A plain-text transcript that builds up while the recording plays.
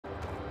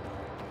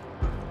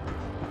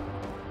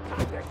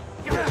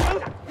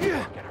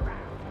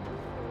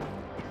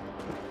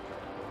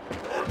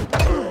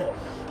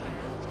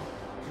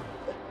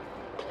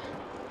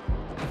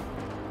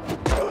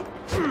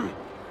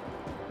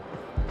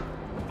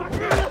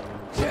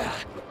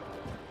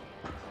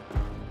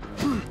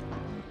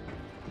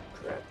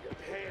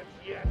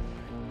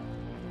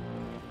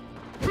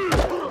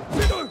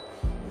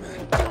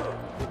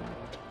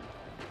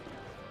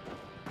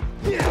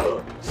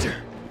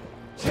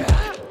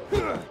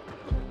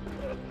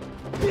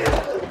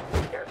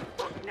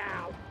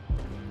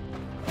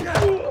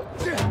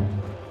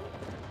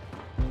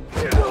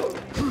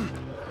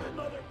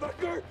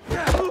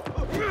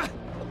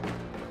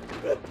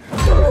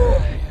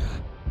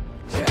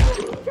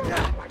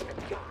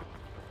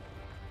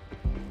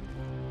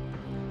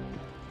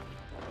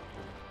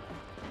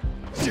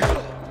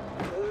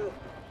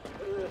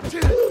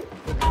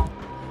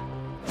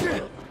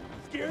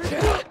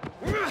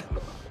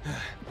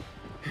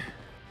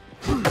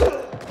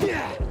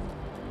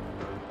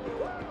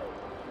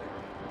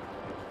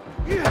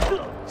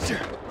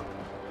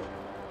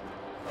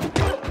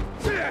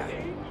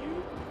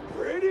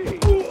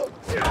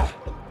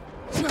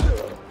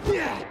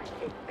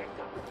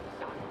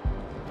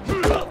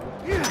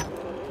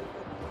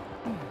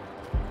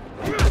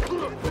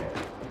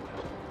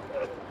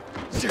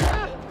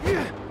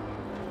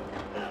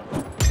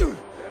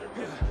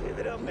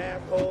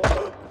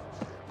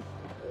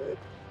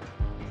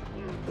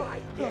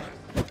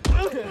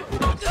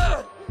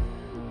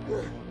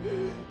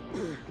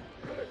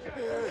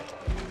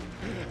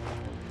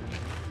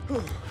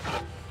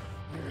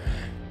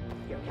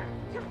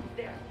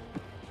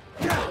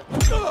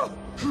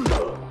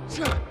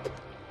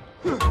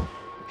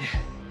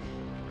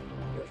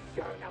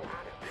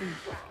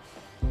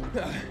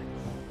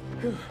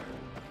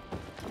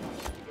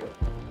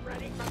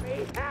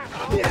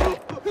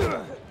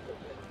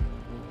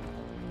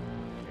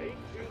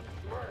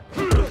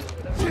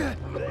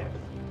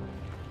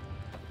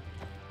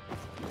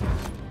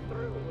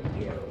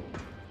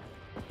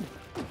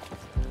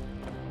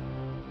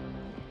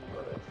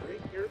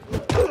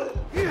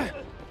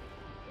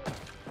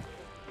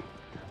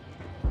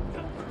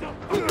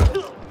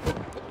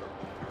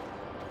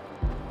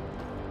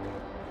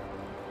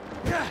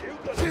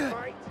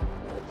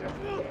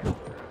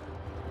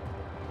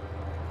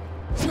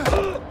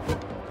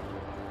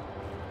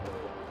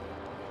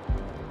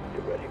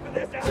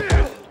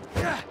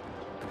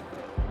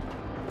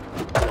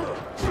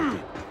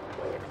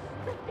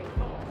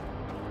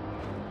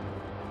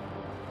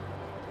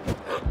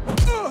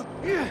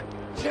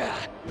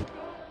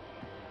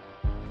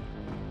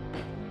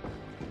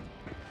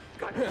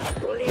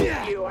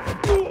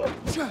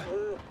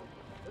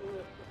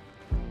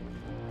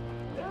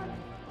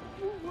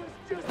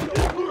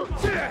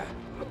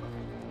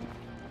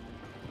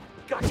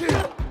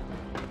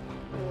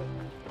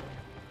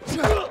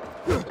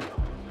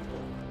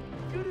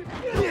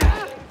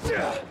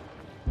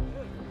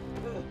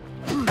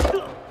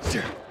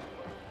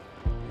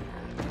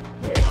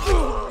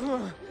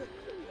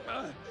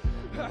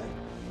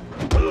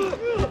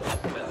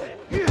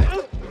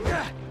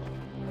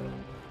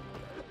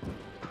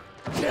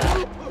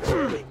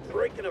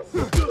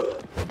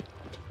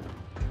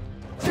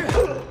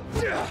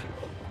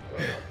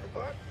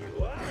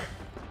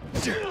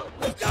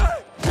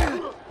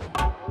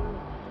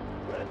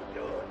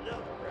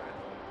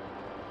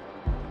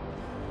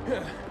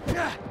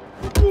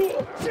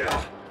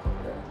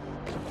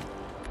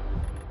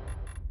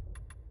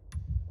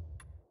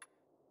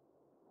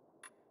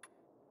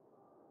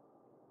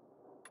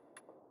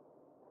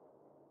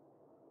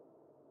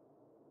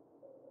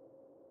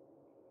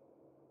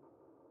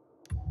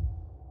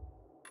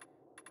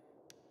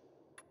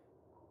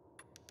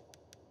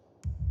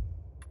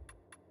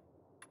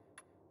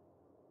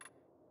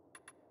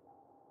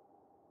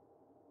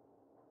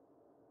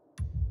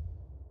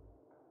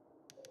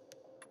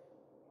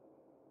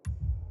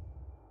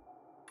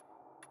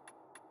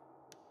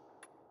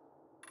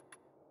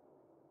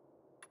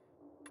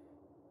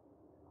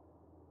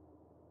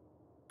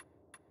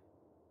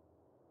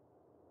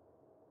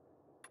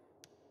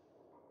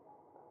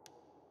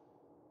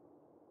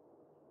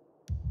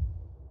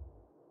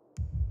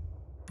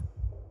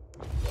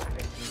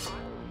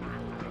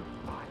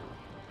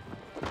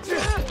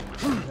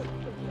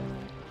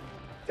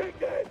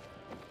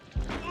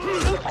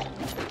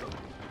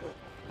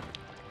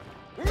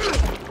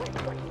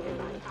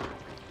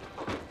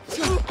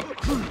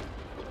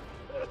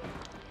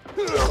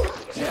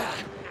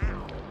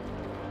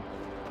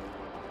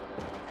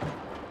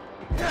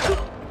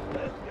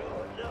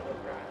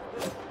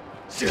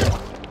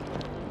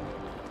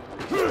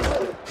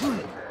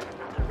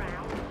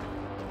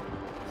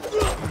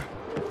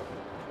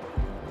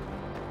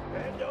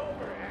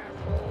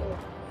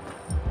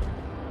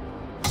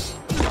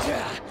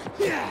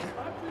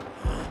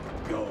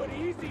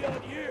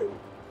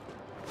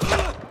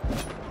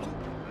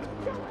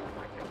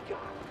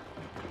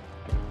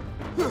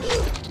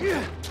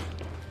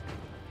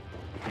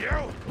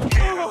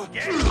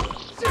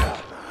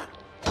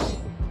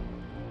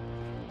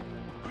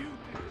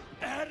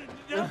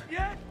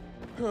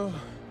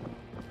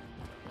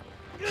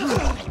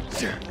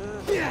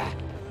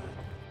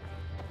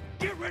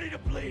Get ready to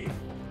bleed!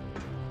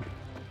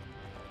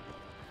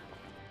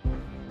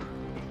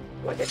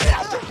 What is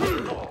that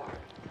for?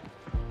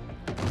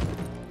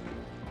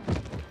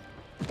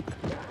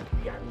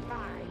 You're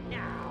mine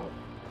now.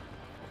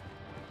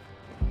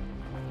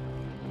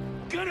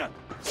 Gonna!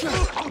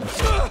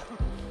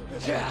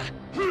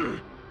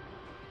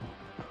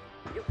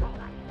 You'll You call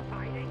that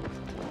fighting?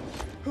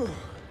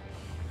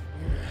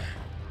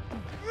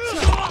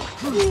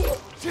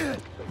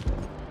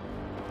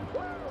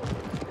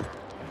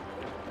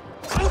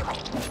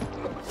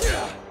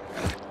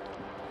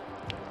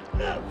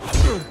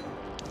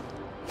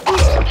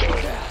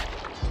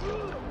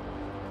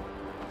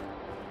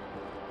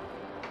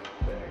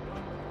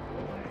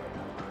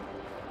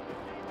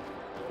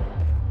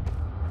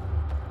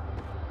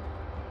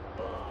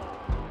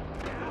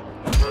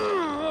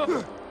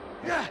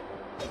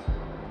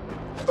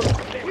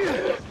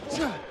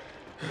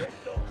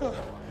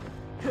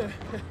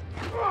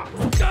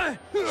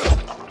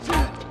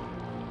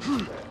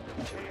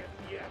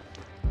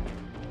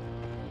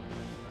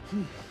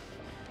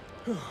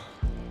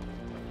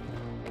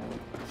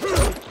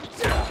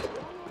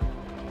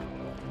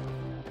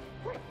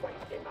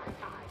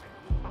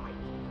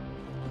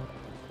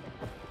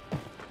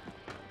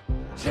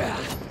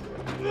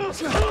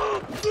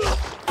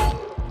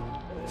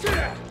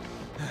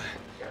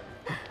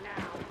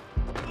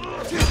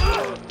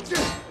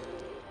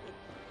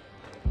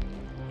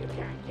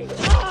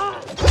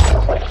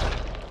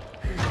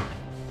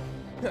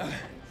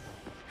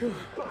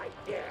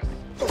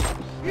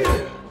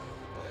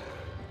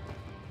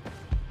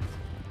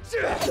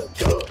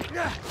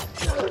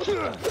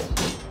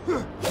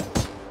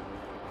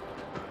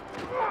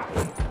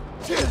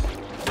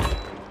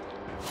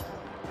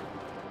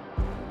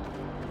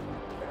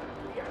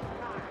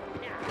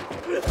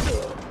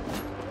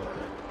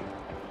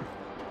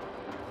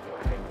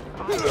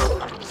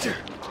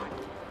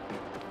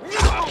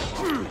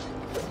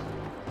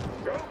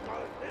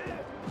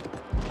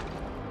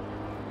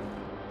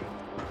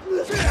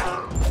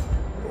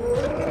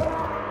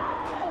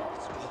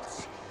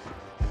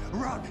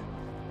 Run!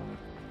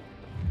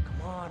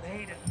 Come on,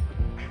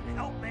 Aiden.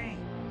 Help me.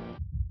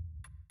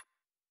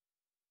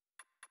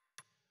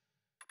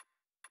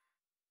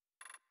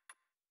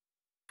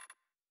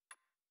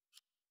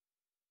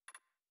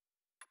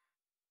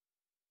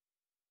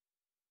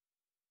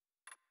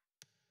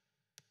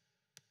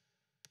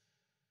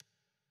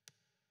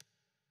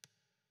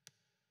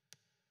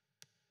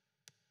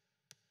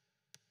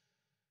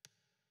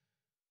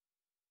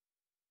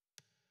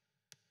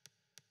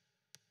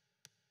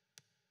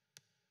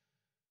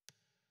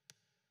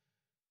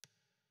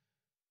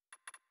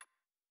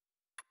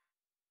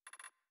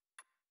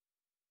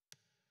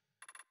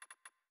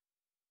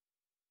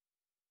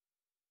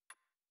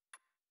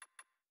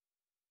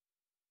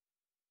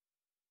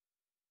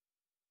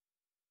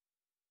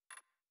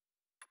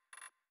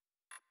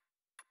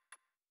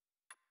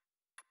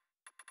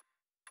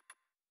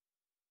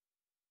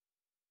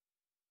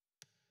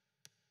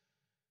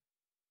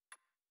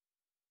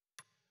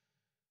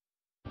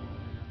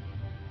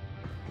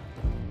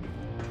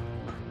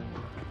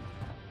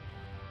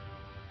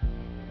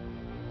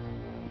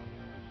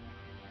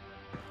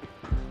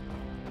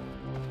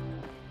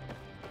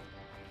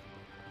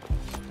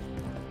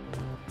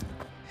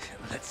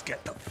 Let's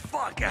get the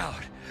fuck out.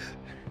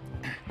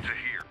 To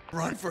here.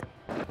 Run for...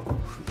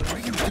 Are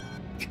you...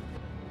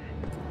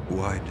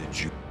 Why did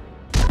you...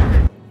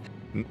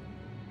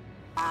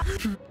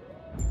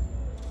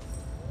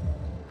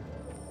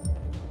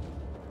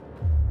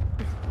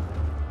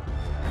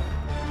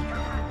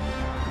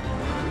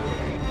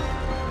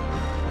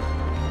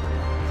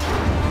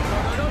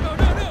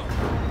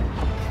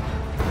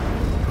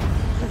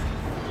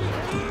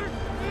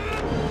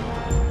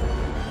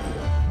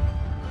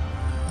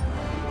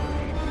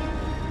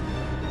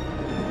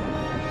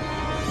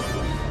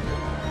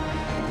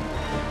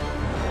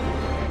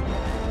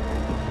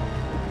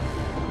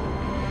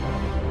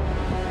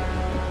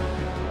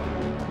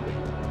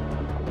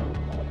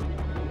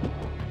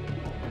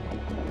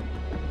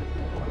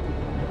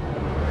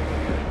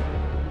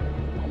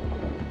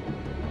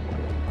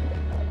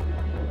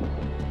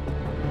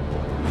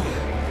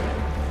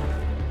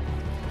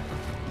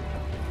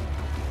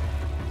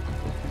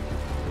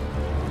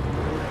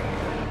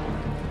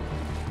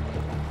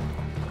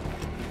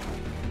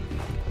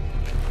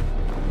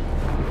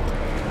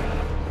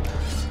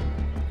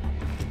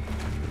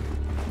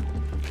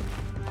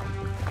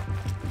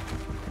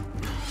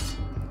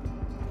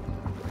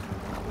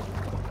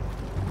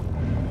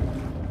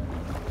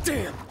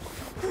 Damn!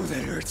 Oh,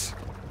 that hurts.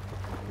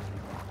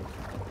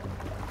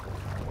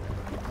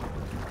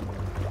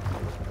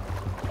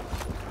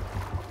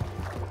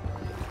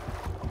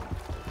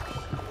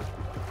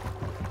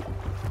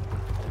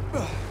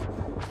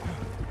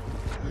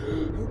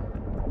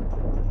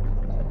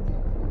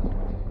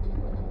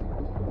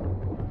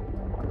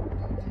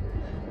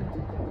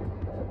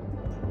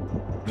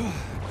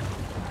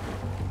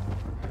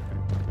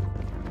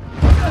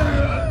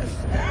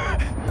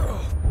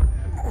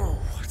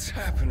 What's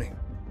happening?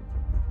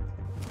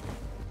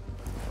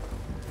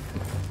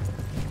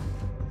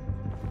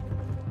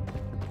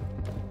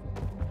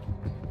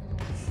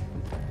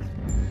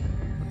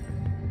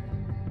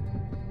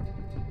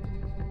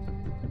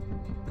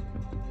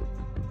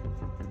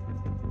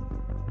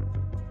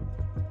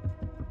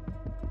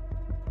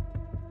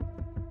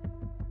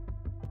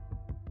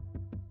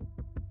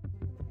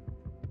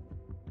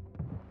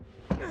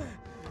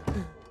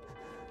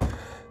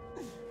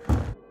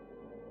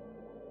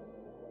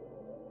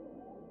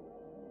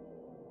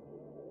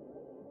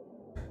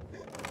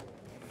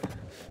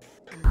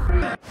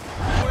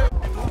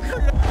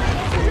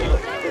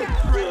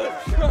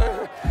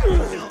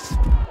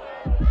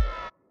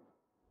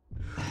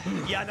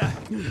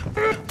 Indiana!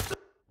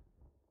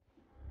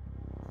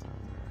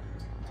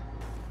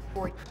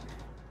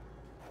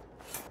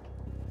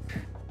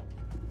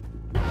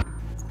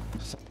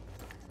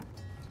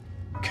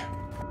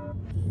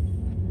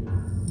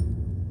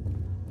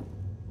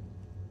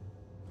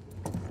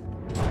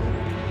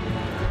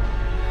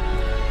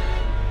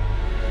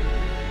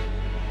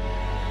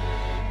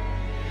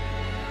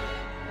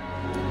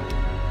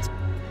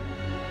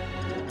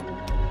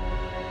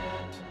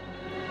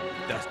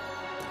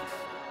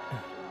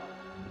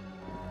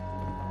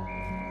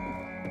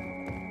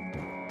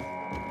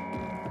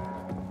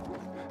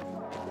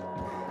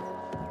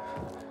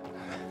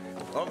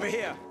 Over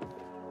here.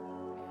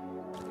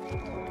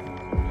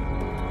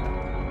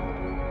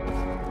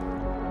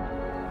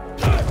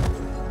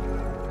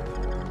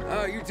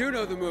 Oh, you do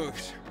know the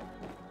moves.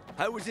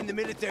 I was in the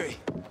military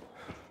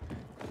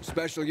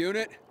Special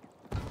unit?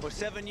 for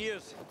 7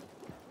 years.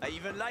 I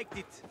even liked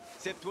it,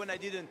 except when I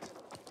didn't.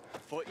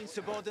 For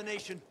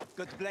insubordination,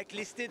 got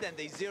blacklisted and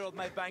they zeroed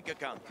my bank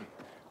account.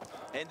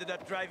 Ended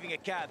up driving a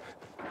cab.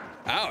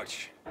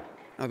 Ouch.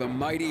 How the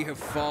mighty have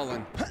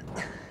fallen.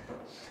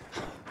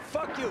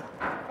 Fuck you!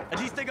 At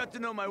least I got to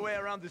know my way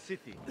around the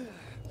city.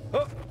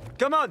 Oh,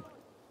 come on!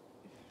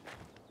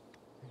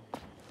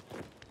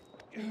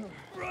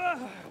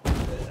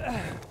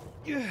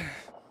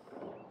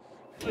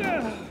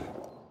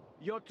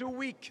 You're too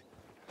weak.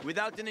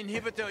 Without an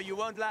inhibitor, you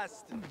won't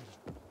last.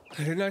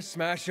 Didn't I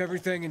smash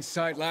everything in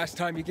sight last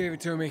time you gave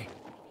it to me?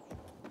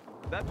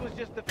 That was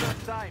just the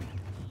first time.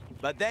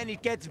 But then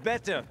it gets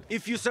better.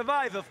 If you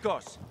survive, of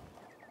course.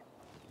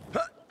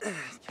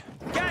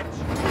 Catch!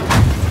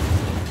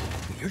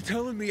 You're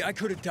telling me I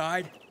could have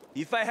died?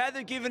 If I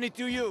hadn't given it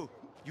to you,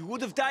 you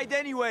would have died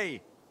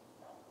anyway.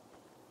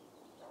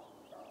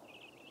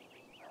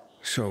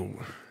 So,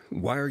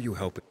 why are you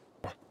helping?